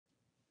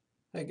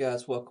Hey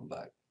guys, welcome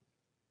back.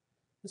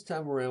 This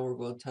time around we're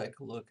going to take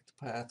a look at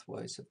the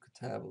pathways of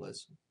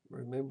catabolism,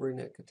 remembering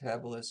that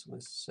catabolism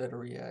is a set of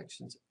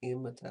reactions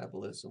in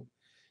metabolism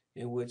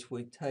in which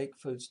we take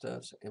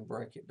foodstuffs and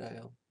break it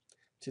down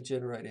to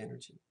generate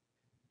energy.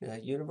 Now,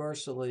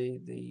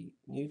 universally, the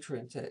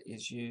nutrient that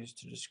is used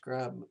to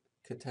describe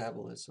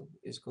catabolism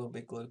is going to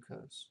be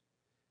glucose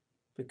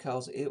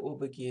because it will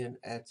begin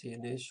at the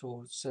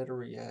initial set of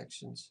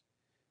reactions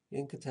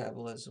in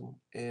catabolism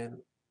and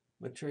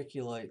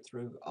matriculate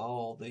through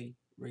all the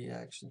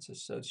reactions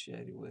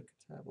associated with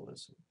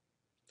catabolism.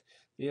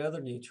 The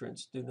other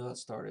nutrients do not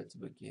start at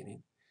the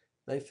beginning.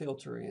 They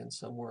filter in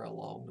somewhere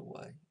along the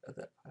way of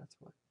that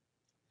pathway.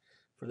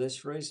 For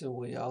this reason,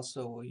 we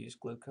also will use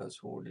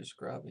glucose when we're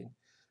describing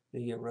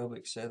the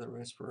aerobic cellular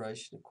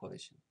respiration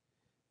equation,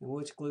 in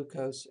which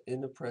glucose in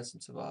the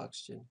presence of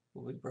oxygen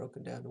will be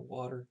broken down to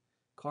water,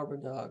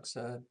 carbon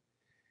dioxide,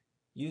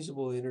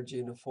 usable energy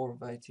in the form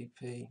of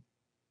ATP,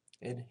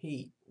 and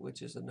heat,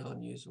 which is a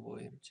non-usable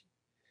energy.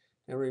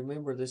 Now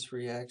remember, this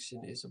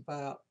reaction is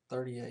about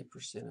 38%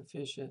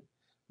 efficient,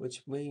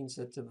 which means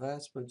that the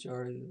vast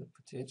majority of the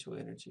potential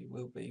energy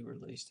will be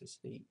released as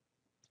heat.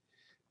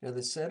 Now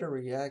the set of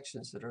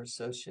reactions that are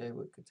associated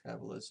with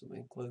catabolism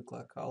include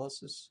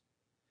glycolysis,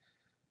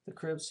 the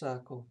Krebs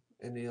cycle,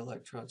 and the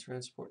electron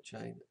transport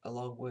chain,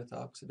 along with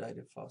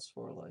oxidative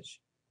phosphorylation.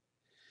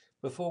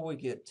 Before we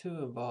get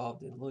too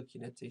involved in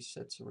looking at these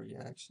sets of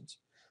reactions,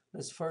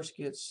 let's first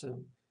get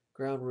some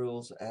ground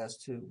rules as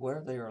to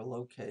where they are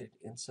located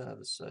inside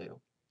the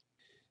cell.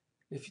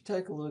 If you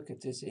take a look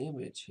at this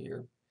image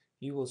here,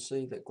 you will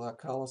see that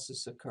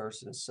glycolysis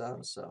occurs in a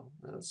cytosol.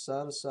 Now, the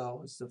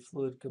cytosol is the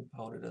fluid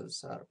component of the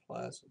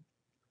cytoplasm.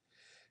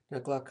 Now,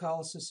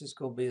 glycolysis is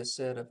going to be a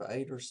set of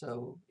 8 or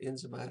so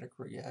enzymatic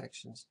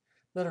reactions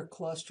that are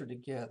clustered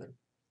together.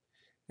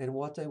 And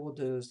what they will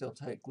do is they'll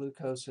take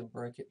glucose and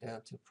break it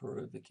down to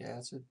pyruvic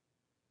acid,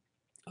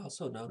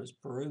 also known as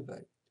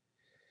pyruvate.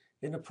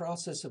 In the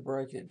process of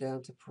breaking it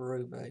down to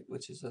pyruvate,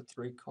 which is a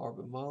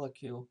 3-carbon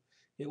molecule,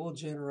 it will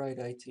generate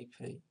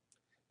ATP.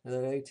 Now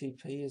that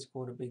ATP is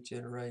going to be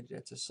generated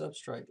at the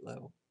substrate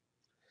level.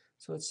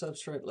 So at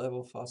substrate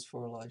level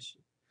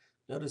phosphorylation.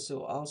 Notice it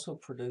will also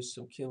produce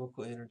some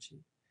chemical energy.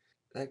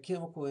 That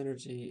chemical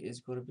energy is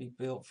going to be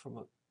built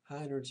from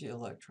high energy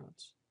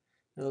electrons.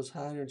 Now those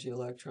high energy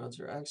electrons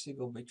are actually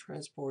going to be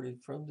transported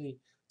from the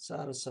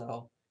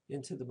cytosol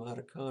into the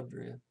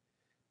mitochondria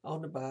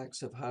on the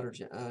backs of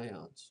hydrogen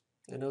ions.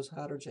 And those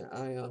hydrogen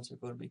ions are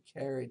going to be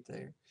carried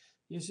there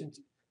using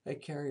a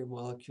carrier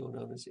molecule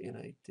known as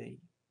NAD.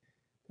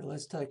 Now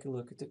let's take a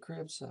look at the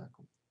Krebs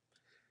cycle.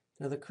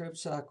 Now the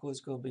Krebs cycle is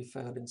going to be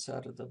found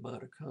inside of the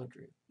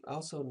mitochondria.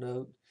 Also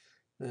note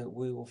that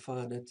we will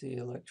find that the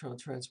electron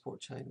transport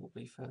chain will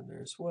be found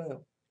there as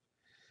well.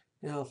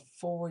 Now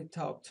before we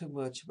talk too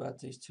much about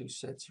these two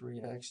sets of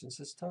reactions,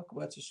 let's talk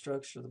about the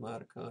structure of the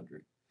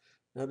mitochondria.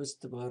 Notice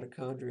the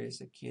mitochondria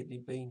is a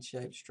kidney bean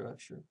shaped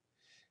structure,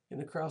 and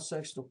the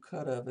cross-sectional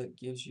cut of it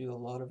gives you a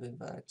lot of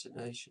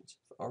invaginations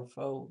or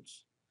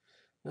folds.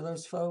 Now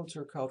those folds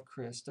are called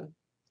crista,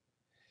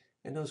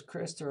 and those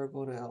cresta are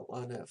going to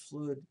outline that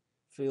fluid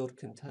filled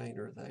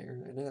container there,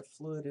 and that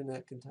fluid in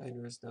that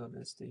container is known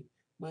as the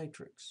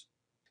matrix.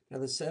 Now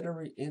the set of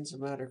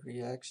enzymatic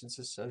reactions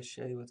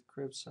associated with the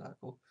Krebs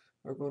cycle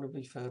are going to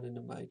be found in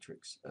the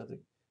matrix of the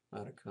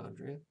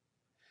mitochondria.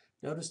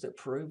 Notice that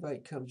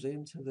pyruvate comes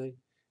into the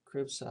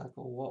Krebs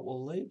cycle. What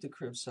will leave the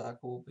Krebs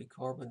cycle will be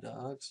carbon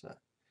dioxide.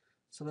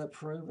 So that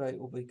pyruvate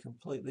will be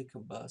completely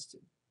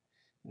combusted.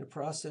 In the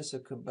process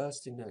of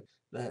combusting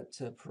that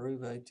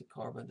pyruvate to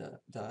carbon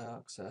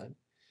dioxide,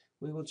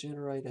 we will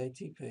generate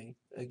ATP,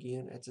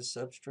 again at the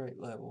substrate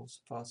levels,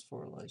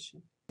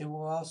 phosphorylation. And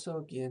we'll also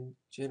again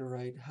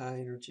generate high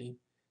energy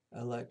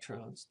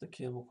electrons, the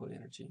chemical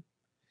energy.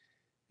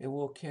 And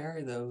we'll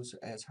carry those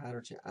as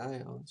hydrogen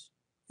ions.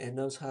 And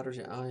those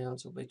hydrogen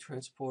ions will be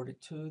transported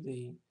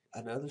to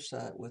another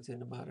site within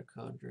the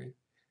mitochondria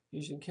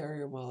using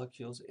carrier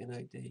molecules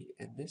NAD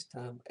and this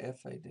time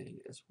FAD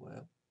as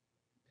well.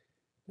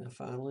 Now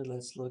finally,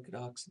 let's look at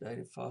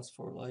oxidative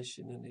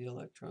phosphorylation in the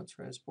electron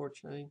transport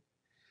chain.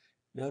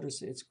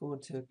 Notice it's going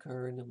to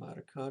occur in the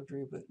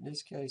mitochondria, but in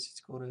this case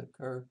it's going to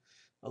occur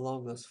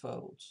along those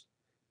folds.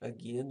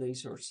 Again,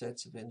 these are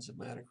sets of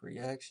enzymatic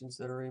reactions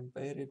that are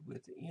embedded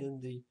within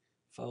the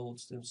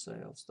folds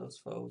themselves.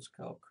 Those folds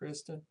called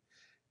crista,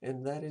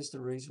 and that is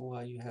the reason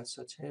why you have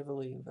such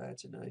heavily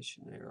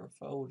invagination there or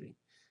folding,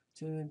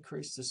 to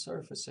increase the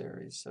surface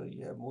area so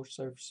you have more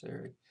surface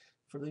area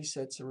for these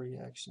sets of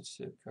reactions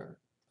to occur.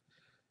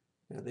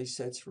 Now these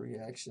sets of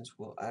reactions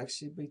will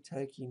actually be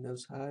taking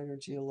those high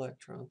energy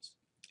electrons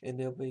and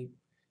they'll be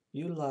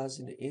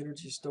utilizing the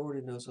energy stored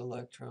in those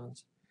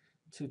electrons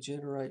to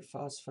generate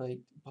phosphate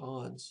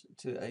bonds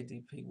to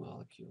ADP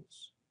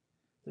molecules.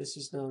 This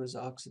is known as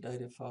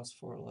oxidative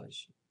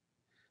phosphorylation.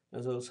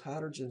 Now those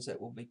hydrogens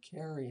that will be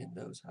carrying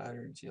those high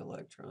energy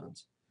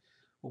electrons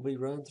will be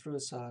run through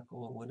a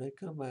cycle, and when they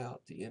come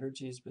out, the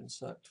energy has been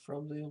sucked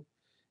from them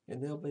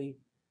and they'll be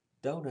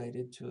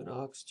donated to an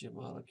oxygen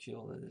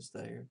molecule that is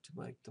there to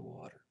make the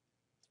water.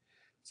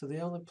 So the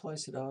only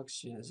place that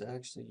oxygen is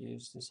actually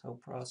used in this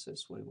whole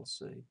process we will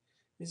see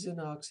is in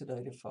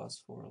oxidative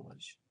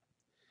phosphorylation.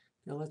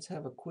 Now let's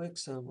have a quick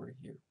summary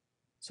here.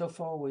 So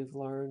far we've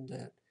learned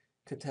that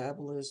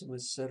catabolism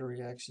is a set of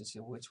reactions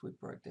in which we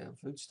break down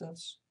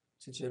foodstuffs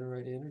to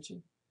generate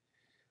energy.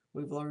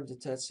 We've learned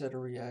that that set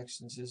of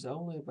reactions is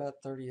only about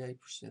 38%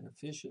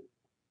 efficient.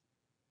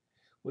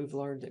 We've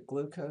learned that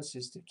glucose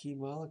is the key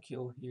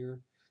molecule here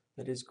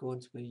that is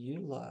going to be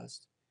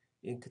utilized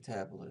in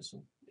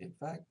catabolism. In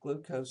fact,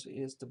 glucose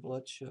is the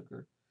blood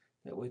sugar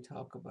that we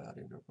talk about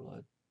in our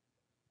blood.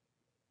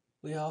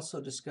 We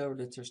also discovered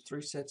that there's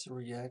three sets of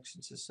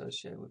reactions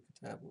associated with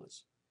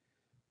catabolism: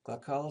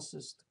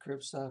 glycolysis, the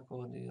Krebs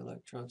cycle, and the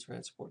electron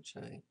transport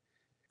chain.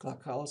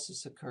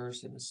 Glycolysis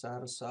occurs in the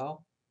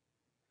cytosol,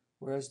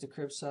 whereas the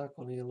Krebs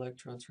cycle and the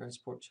electron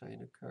transport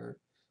chain occur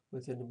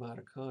within the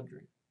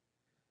mitochondria.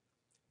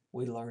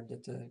 We learned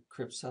that the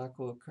Krebs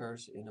cycle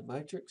occurs in the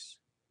matrix.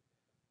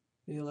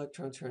 The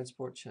electron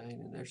transport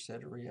chain and their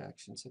set of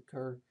reactions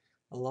occur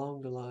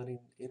along the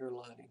inner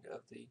lining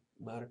of the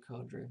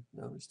mitochondria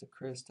known as the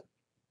cresta.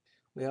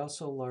 We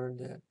also learned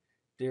that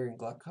during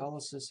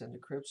glycolysis and the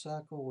Krebs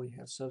cycle, we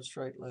have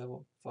substrate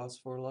level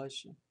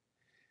phosphorylation.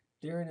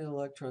 During the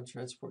electron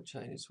transport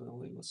chain is when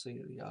we will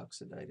see the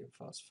oxidative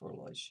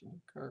phosphorylation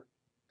occur.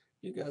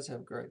 You guys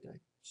have a great day.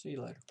 See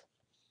you later.